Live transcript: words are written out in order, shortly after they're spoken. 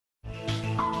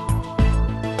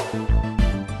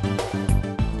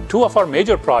Two of our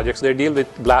major projects, they deal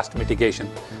with blast mitigation.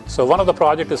 So one of the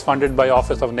projects is funded by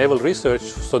Office of Naval Research.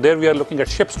 So there we are looking at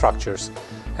ship structures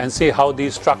and see how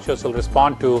these structures will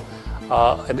respond to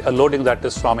a loading that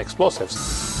is from explosives.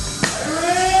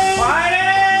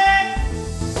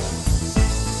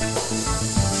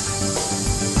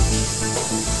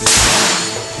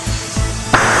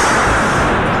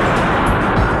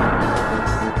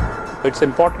 It's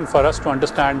important for us to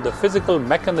understand the physical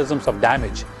mechanisms of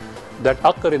damage that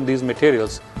occur in these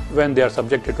materials when they are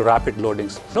subjected to rapid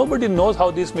loadings. Nobody knows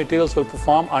how these materials will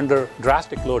perform under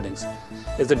drastic loadings.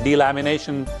 Is it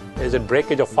delamination? Is it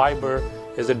breakage of fiber?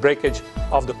 Is it breakage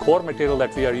of the core material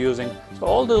that we are using? So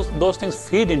all those things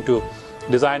feed into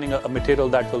designing a material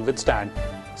that will withstand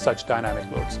such dynamic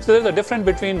loads. So there's a difference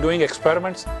between doing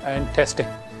experiments and testing.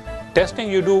 Testing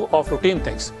you do of routine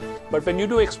things, but when you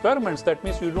do experiments, that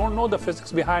means you don't know the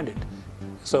physics behind it.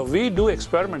 So we do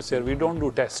experiments here, we don't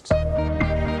do tests.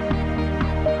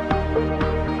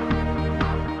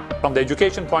 From the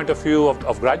education point of view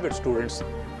of graduate students,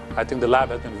 I think the lab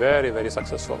has been very, very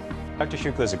successful. Dr.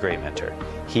 Shukla is a great mentor.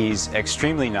 He's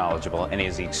extremely knowledgeable and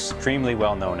he's extremely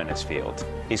well known in his field.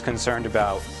 He's concerned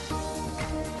about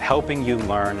helping you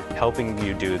learn, helping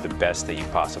you do the best that you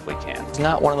possibly can. He's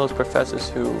not one of those professors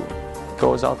who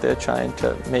goes out there trying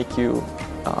to make you,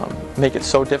 make it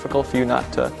so difficult for you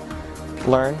not to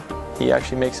learn. He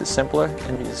actually makes it simpler,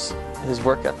 and his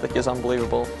work ethic is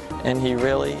unbelievable, and he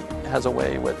really has a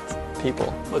way with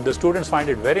people. But the students find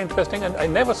it very interesting, and I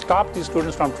never stop these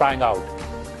students from trying out.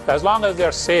 As long as they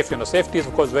are safe, safety is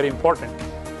of course very important,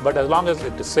 but as long as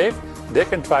it is safe, they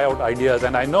can try out ideas.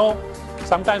 And I know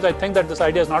sometimes I think that this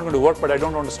idea is not going to work, but I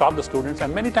don't want to stop the students,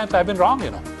 and many times I've been wrong.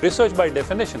 Research by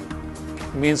definition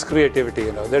means creativity.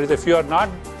 If you are not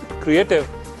creative,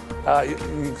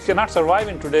 you cannot survive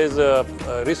in today's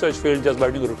research field just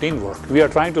by doing routine work. We are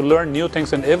trying to learn new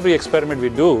things in every experiment we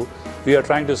do. We are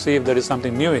trying to see if there is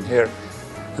something new in here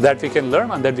that we can learn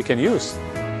and that we can use.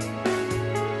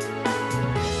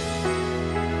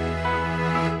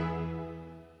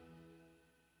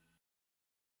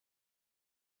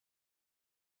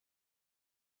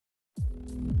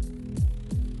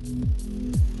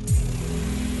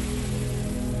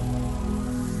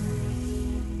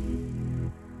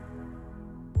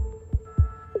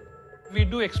 We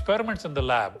do experiments in the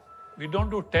lab. We don't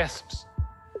do tests.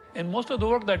 In most of the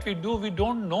work that we do, we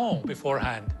don't know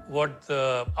beforehand what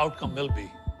the outcome will be.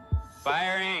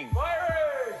 Firing!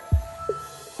 Firing!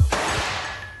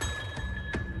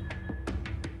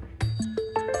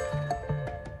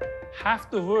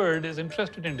 Half the world is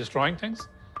interested in destroying things.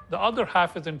 The other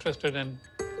half is interested in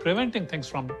preventing things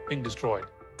from being destroyed.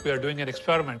 We are doing an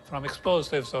experiment from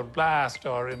explosives or blast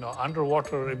or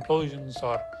underwater implosions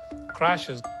or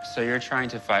crashes. So you're trying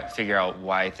to figure out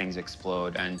why things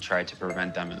explode and try to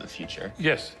prevent them in the future?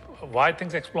 Yes. Why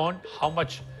things explode, how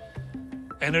much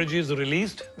energy is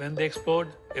released when they explode.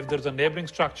 If there's a neighboring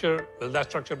structure, will that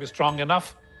structure be strong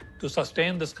enough to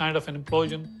sustain this kind of an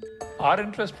implosion? Our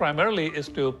interest primarily is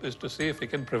to see if we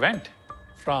can prevent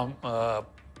from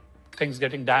things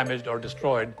getting damaged or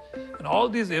destroyed. And all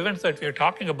these events that we're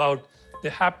talking about, they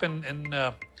happen in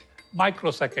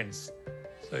microseconds.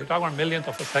 So you're talking about millionth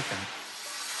of a second.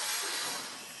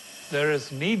 There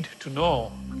is need to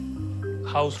know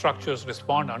how structures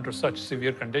respond under such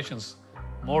severe conditions,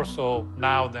 more so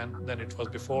now than it was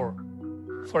before.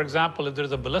 For example, if there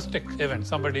is a ballistic event,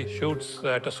 somebody shoots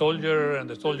at a soldier and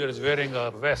the soldier is wearing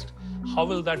a vest, how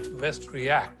will that vest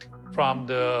react? From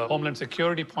the Homeland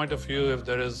Security point of view, if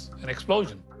there is an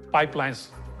explosion. Pipelines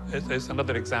is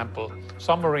another example.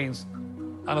 Submarines,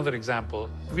 another example.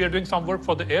 We are doing some work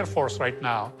for the Air Force right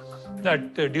now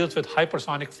that deals with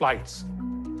hypersonic flights.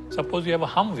 Suppose you have a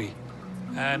Humvee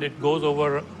and it goes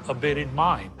over a buried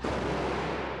mine.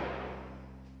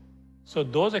 So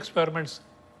those experiments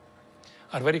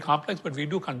are very complex, but we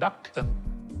do conduct them.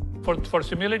 For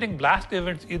simulating blast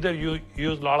events, either you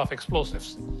use a lot of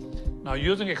explosives. Now,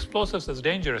 using explosives is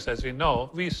dangerous, as we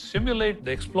know. We simulate the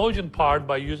explosion part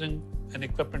by using an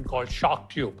equipment called shock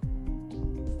tube.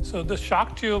 So the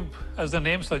shock tube, as the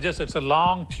name suggests, it's a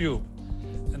long tube.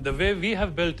 And the way we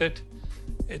have built it,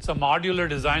 it's a modular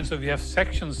design. So we have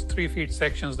sections, 3-feet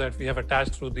sections that we have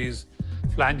attached through these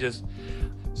flanges.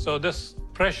 So this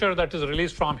pressure that is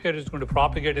released from here is going to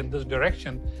propagate in this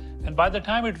direction. And by the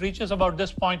time it reaches about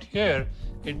this point here,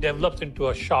 it develops into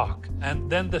a shock. And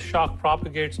then the shock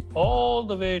propagates all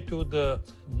the way to the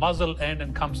muzzle end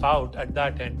and comes out at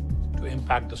that end to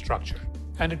impact the structure.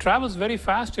 And it travels very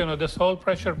fast. This whole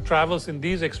pressure travels in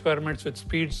these experiments with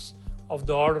speeds of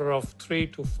the order of 3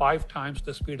 to 5 times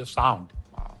the speed of sound.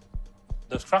 Wow.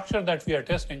 The structure that we are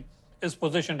testing is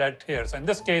positioned at here. So in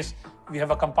this case, we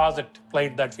have a composite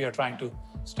plate that we are trying to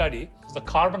study. It's the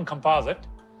carbon composite.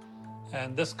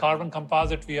 And this carbon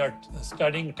composite we are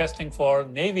studying, testing for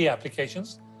Navy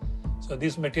applications. So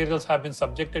these materials have been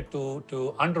subjected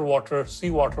to underwater,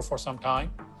 seawater for some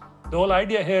time. The whole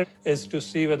idea here is to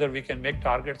see whether we can make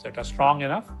targets that are strong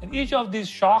enough. And each of these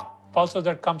shock pulses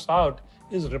that comes out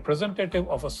is representative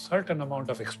of a certain amount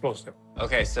of explosive.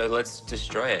 Okay, so let's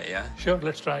destroy it, yeah? Sure,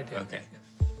 let's try it. Yeah. Okay.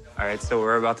 All right, so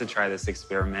we're about to try this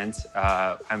experiment.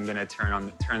 I'm gonna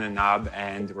turn the knob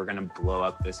and we're gonna blow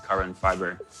up this carbon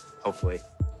fiber, hopefully.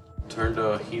 Turn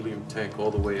the helium tank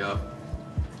all the way up.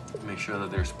 Make sure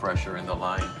that there's pressure in the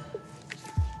line.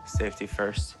 Safety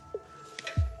first.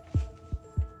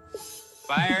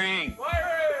 Firing!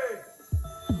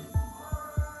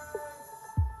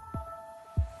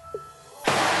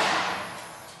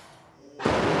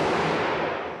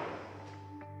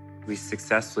 We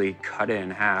successfully cut it in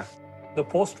half. The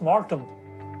post-mortem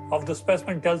of the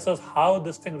specimen tells us how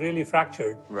this thing really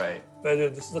fractured. Right. Whether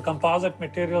this is a composite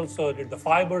material, so did the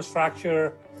fibers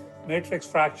fracture, matrix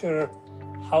fracture,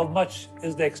 how much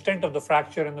is the extent of the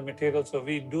fracture in the material. So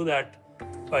we do that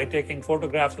by taking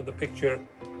photographs of the picture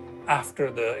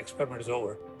after the experiment is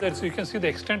over. So you can see the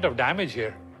extent of damage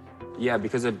here. Yeah,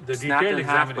 because it The snapped in detailed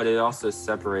half, but examination. it also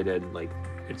separated, like...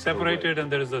 It's separated,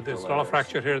 and there's a lot of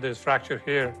fracture here, there's fracture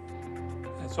here.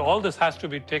 And so all this has to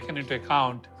be taken into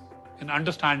account in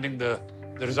understanding the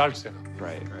results here.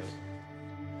 Right.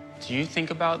 Do you think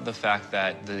about the fact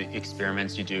that the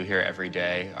experiments you do here every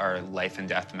day are life and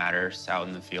death matters out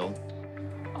in the field?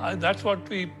 That's what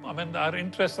our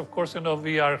interest, of course,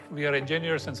 we are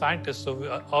engineers and scientists, so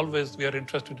we are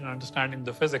interested in understanding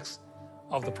the physics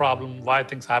of the problem, why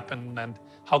things happen, and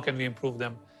how can we improve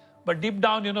them. But deep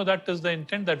down, that is the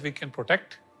intent, that we can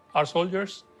protect our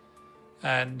soldiers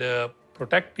and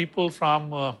protect people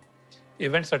from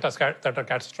events that are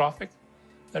catastrophic.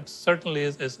 That certainly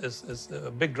is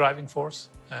a big driving force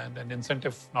and an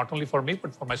incentive, not only for me,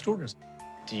 but for my students.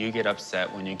 Do you get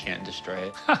upset when you can't destroy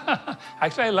it?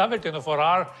 Actually, I love it. For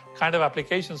our kind of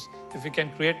applications, if we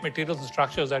can create materials and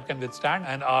structures that can withstand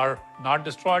and are not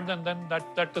destroyed, then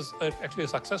that is actually a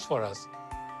success for us.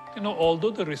 Although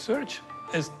the research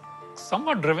is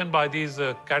somewhat driven by these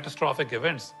catastrophic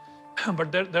events,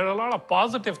 but there are a lot of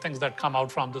positive things that come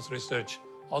out from this research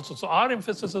also. So our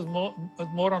emphasis is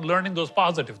more on learning those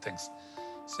positive things.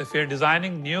 So if you're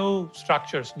designing new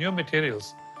structures, new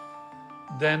materials,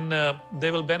 then they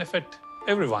will benefit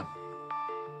everyone.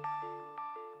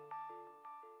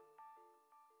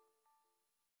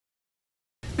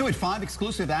 New at 5,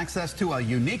 exclusive access to a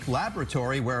unique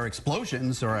laboratory where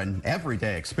explosions are an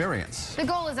everyday experience. The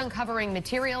goal is uncovering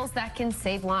materials that can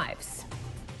save lives.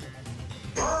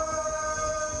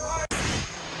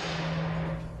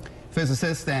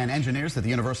 Physicists and engineers at the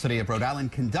University of Rhode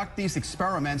Island conduct these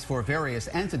experiments for various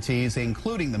entities,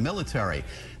 including the military.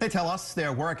 They tell us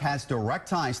their work has direct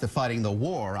ties to fighting the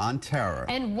war on terror.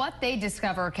 And what they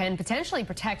discover can potentially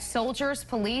protect soldiers,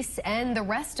 police, and the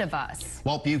rest of us.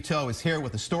 Walt Buteau is here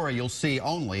with a story you'll see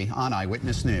only on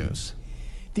Eyewitness News.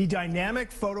 The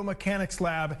dynamic photomechanics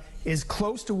lab is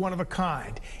close to one of a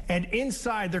kind, and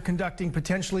inside they're conducting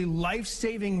potentially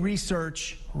life-saving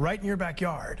research right in your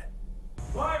backyard.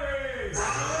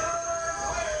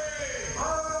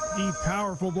 The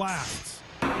powerful blasts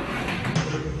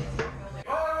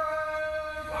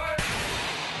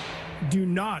do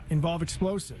not involve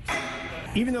explosives.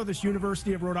 Even though this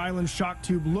University of Rhode Island shock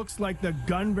tube looks like the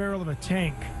gun barrel of a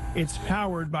tank, it's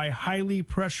powered by highly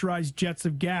pressurized jets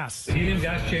of gas Helium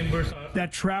gas chambers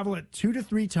that travel at 2 to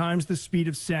 3 times the speed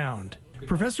of sound.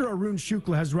 Professor Arun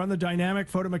Shukla has run the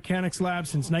dynamic photomechanics lab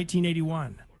since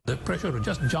 1981. The pressure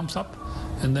just jumps up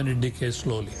and then it decays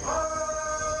slowly.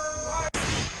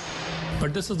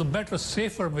 But this is the better,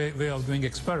 safer way of doing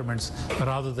experiments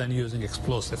rather than using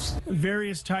explosives.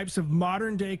 Various types of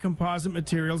modern-day composite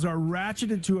materials are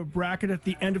ratcheted to a bracket at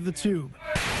the end of the tube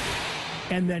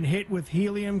and then hit with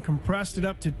helium compressed at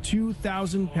up to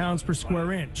 2,000 pounds per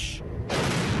square inch.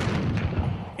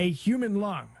 A human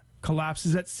lung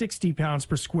collapses at 60 pounds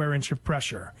per square inch of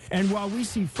pressure. And while we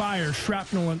see fire,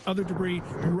 shrapnel, and other debris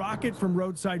rocket from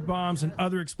roadside bombs and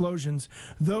other explosions,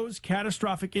 those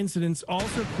catastrophic incidents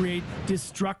also create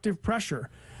destructive pressure,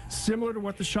 similar to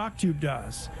what the shock tube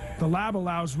does. The lab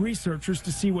allows researchers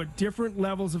to see what different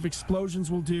levels of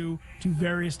explosions will do to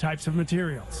various types of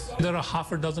materials. There are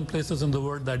half a dozen places in the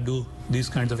world that do these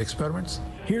kinds of experiments.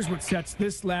 Here's what sets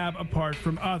this lab apart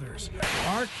from others.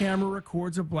 Our camera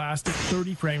records a blast at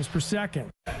 30 frames per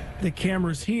second. The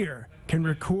cameras here can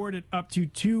record at up to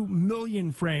 2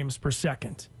 million frames per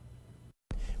second.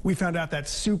 We found out that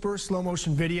super slow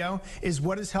motion video is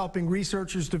what is helping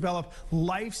researchers develop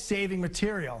life-saving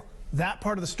material. That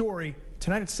part of the story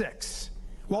tonight at 6.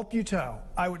 Walt Buteau,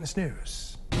 Eyewitness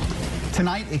News.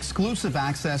 Tonight, exclusive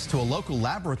access to a local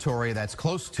laboratory that's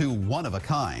close to one of a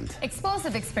kind.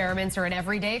 Explosive experiments are an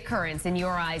everyday occurrence in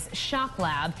URI's shock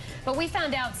lab, but we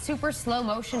found out super slow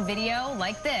motion video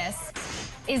like this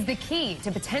is the key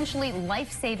to potentially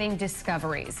life-saving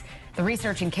discoveries. The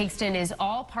research in Kingston is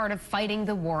all part of fighting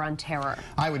the war on terror.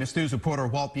 Eyewitness News reporter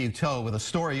Walt Buteau with a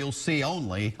story you'll see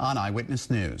only on Eyewitness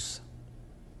News.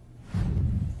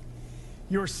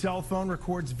 Your cell phone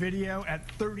records video at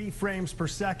 30 frames per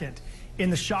second. In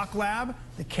the shock lab,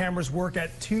 the cameras work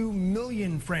at 2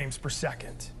 million frames per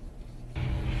second.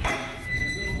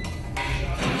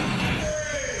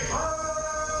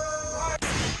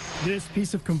 This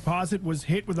piece of composite was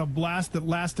hit with a blast that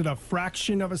lasted a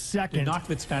fraction of a second. Did not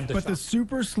withstand the But shock. the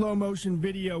super slow motion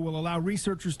video will allow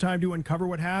researchers time to uncover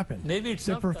what happened. Navy The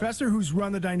itself professor who's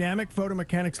run the dynamic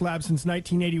photomechanics lab since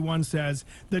 1981 says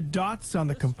the dots on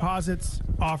the composites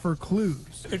offer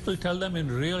clues. It will tell them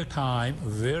in real time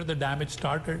where the damage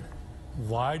started,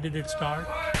 why did it start,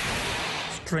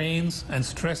 strains and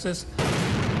stresses.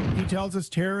 He tells us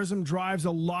terrorism drives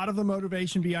a lot of the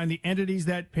motivation behind the entities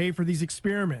that pay for these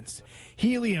experiments.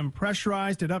 Helium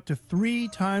pressurized at up to 3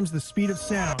 times the speed of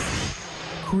sound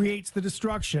creates the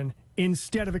destruction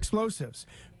instead of explosives.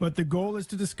 But the goal is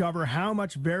to discover how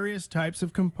much various types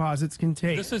of composites can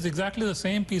take. This is exactly the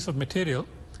same piece of material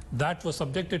that was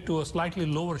subjected to a slightly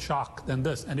lower shock than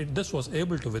this, and this was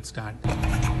able to withstand.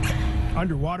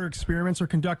 Underwater experiments are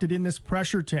conducted in this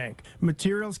pressure tank.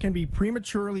 Materials can be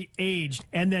prematurely aged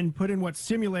and then put in what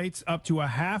simulates up to a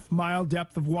half-mile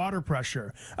depth of water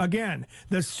pressure. Again,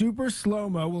 the super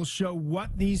slow-mo will show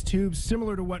what these tubes,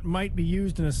 similar to what might be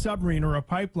used in a submarine or a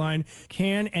pipeline,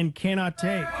 can and cannot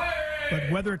take. But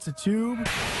whether it's a tube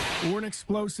or an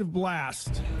explosive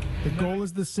blast, the goal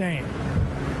is the same: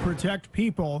 protect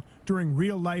people during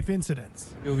real-life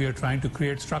incidents. We are trying to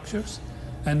create structures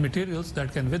and materials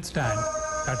that can withstand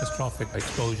catastrophic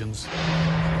explosions.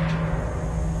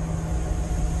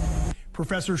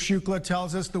 Professor Shukla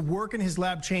tells us the work in his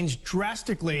lab changed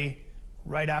drastically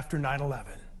right after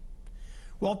 9/11.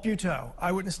 Walt Buteau,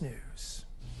 Eyewitness News.